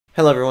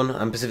Hello everyone,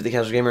 I'm Pacific the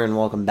Casual Gamer and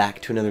welcome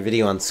back to another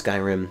video on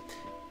Skyrim.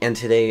 And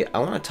today I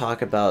want to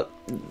talk about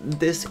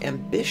this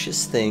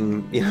ambitious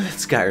thing, that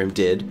Skyrim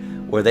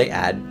did, where they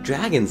add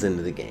dragons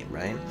into the game,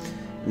 right?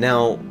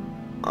 Now,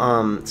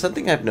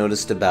 something I've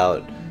noticed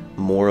about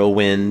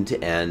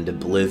Morrowind and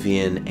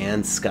Oblivion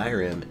and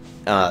Skyrim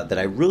that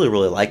I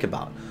really like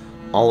about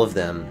all of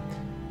them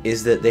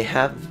is that they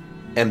have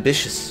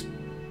ambitious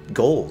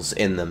goals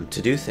in them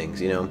to do things,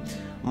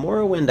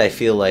 Morrowind, I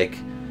feel like,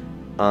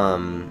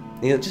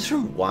 just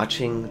from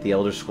watching The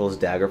Elder Scrolls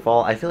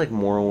Daggerfall, I feel like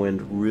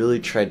Morrowind really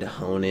tried to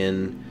hone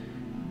in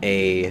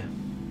a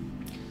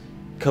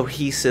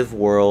cohesive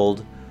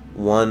world,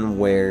 one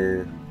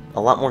where a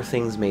lot more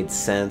things made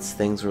sense,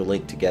 things were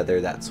linked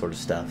together, that sort of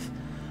stuff.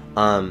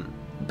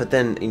 But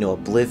then,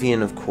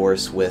 Oblivion, of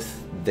course,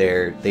 with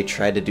they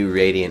tried to do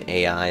Radiant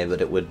AI, but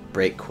it would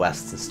break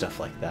quests and stuff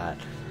like that.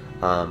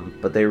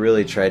 But they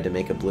really tried to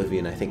make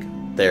Oblivion, I think,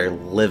 their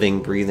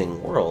living,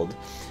 breathing world.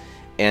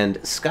 And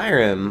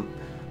Skyrim,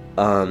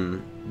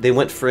 they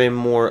went for a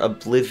more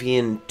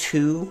Oblivion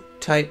 2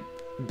 type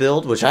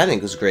build, which I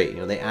think was great.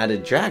 They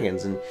added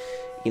dragons, and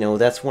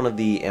that's one of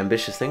the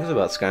ambitious things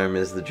about Skyrim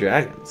is the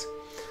dragons.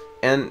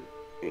 And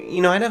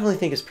I definitely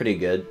think it's pretty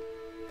good.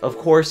 Of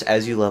course,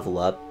 as you level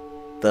up,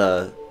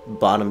 the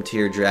bottom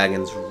tier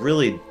dragons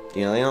really,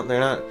 they're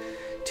not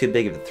too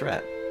big of a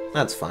threat.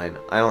 That's fine.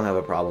 I don't have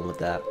a problem with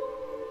that.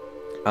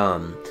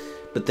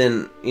 But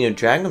then,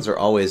 dragons are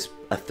always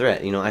a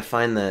threat. I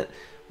find that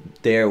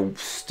they're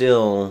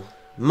still,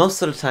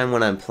 most of the time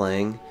when I'm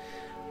playing,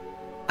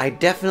 I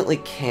definitely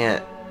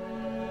can't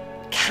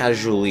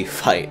casually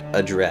fight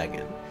a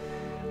dragon.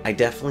 I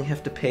definitely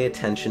have to pay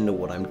attention to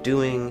what I'm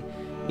doing,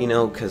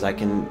 because I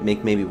can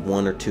make maybe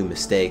one or two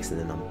mistakes and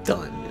then I'm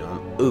done,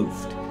 I'm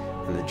oofed.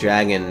 And the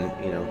dragon,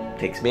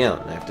 takes me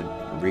out and I have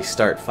to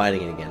restart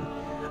fighting it again.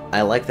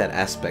 I like that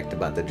aspect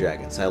about the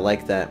dragons. I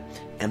like that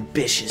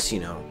ambitious,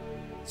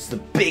 it's the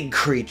big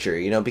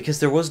creature, because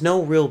there was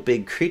no real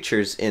big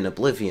creatures in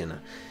Oblivion,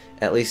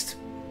 at least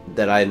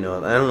that I know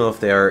of. I don't know if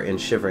they are in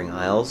Shivering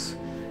Isles.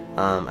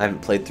 I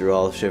haven't played through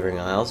all of Shivering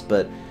Isles,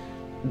 but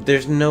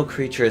there's no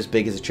creature as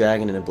big as a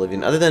dragon in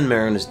Oblivion, other than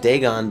Marinus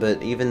Dagon,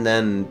 but even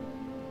then,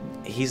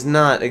 he's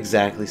not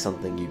exactly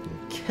something you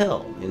can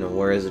kill,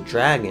 whereas a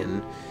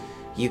dragon,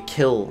 you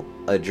kill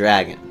a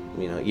dragon,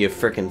 you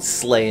frickin'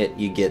 slay it,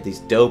 you get these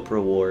dope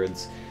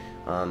rewards.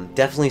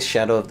 Definitely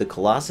Shadow of the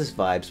Colossus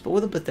vibes, but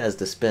with a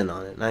Bethesda spin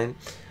on it. And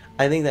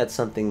I think that's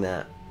something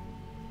that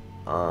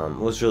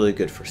was really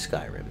good for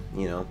Skyrim,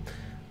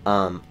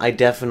 I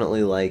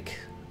definitely like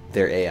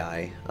their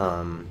AI.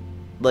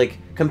 Like,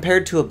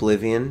 compared to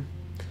Oblivion,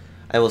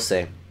 I will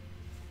say,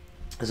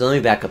 so let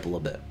me back up a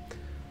little bit.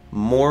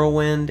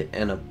 Morrowind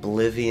and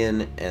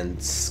Oblivion and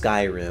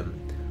Skyrim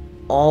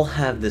all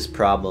have this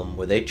problem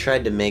where they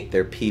tried to make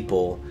their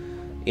people,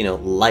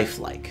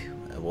 lifelike,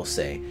 I will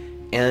say.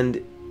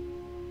 And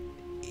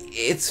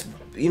it's,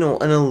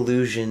 an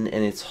illusion,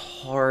 and it's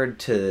hard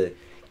to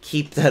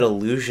keep that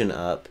illusion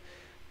up,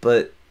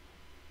 but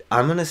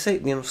I'm gonna say,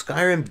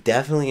 Skyrim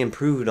definitely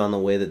improved on the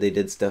way that they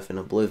did stuff in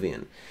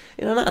Oblivion.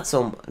 Not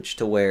so much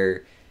to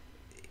where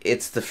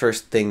it's the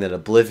first thing that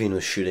Oblivion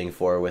was shooting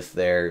for with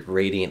their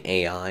Radiant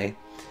AI,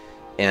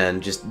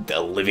 and just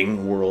the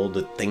living world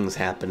with things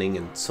happening,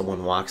 and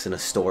someone walks in a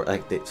store,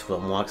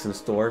 someone walks in a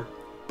store,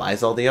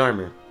 buys all the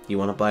armor. You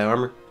want to buy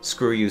armor?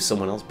 Screw you,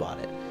 someone else bought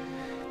it.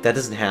 That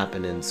doesn't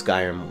happen in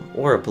Skyrim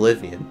or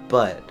Oblivion,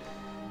 but,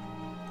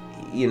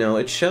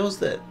 it shows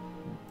that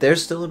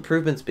there's still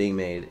improvements being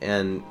made,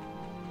 and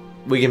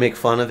we can make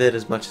fun of it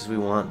as much as we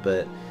want,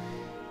 but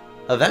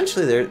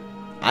eventually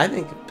I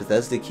think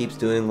Bethesda keeps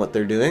doing what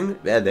they're doing,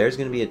 there's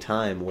going to be a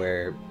time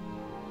where,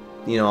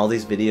 all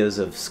these videos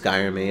of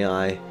Skyrim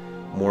AI,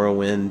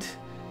 Morrowind,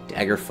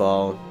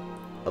 Daggerfall,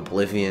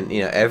 Oblivion,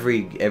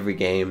 every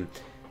game,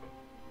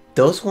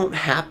 those won't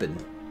happen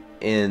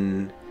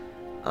in,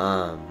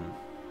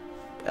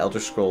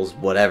 Elder Scrolls,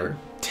 whatever,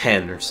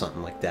 10 or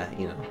something like that,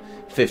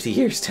 50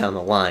 years down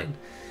the line.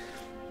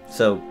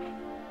 So,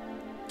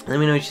 let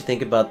me know what you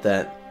think about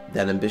that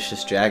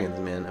ambitious dragons,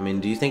 man. I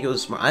mean, do you think it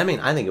was smart? I mean,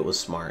 I think it was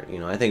smart,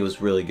 I think it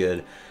was really good.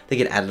 I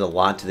think it added a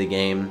lot to the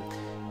game,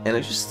 and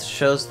it just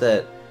shows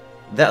that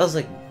was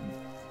like,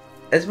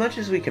 as much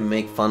as we can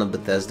make fun of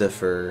Bethesda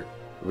for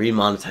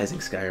remonetizing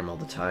Skyrim all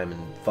the time,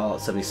 and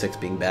Fallout 76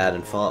 being bad,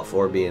 and Fallout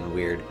 4 being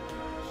weird,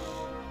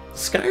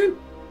 Skyrim,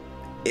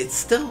 it's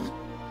still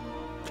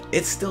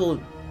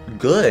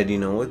good,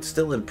 it's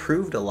still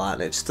improved a lot,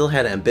 and it still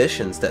had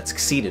ambitions that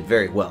succeeded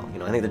very well.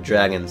 I think the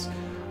dragons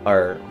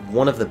are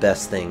one of the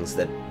best things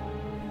that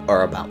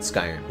are about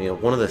Skyrim,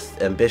 one of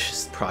the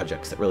ambitious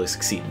projects that really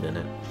succeeded in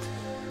it.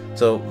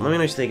 So let me know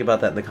what you think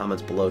about that in the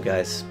comments below,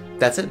 guys.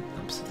 That's it.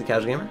 I'm Pacific the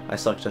Casual Gamer. I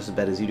suck just as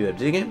bad as you do at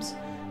video games,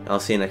 and I'll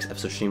see you next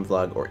episode stream,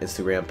 vlog, or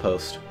Instagram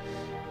post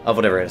of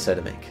whatever I decide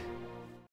to make.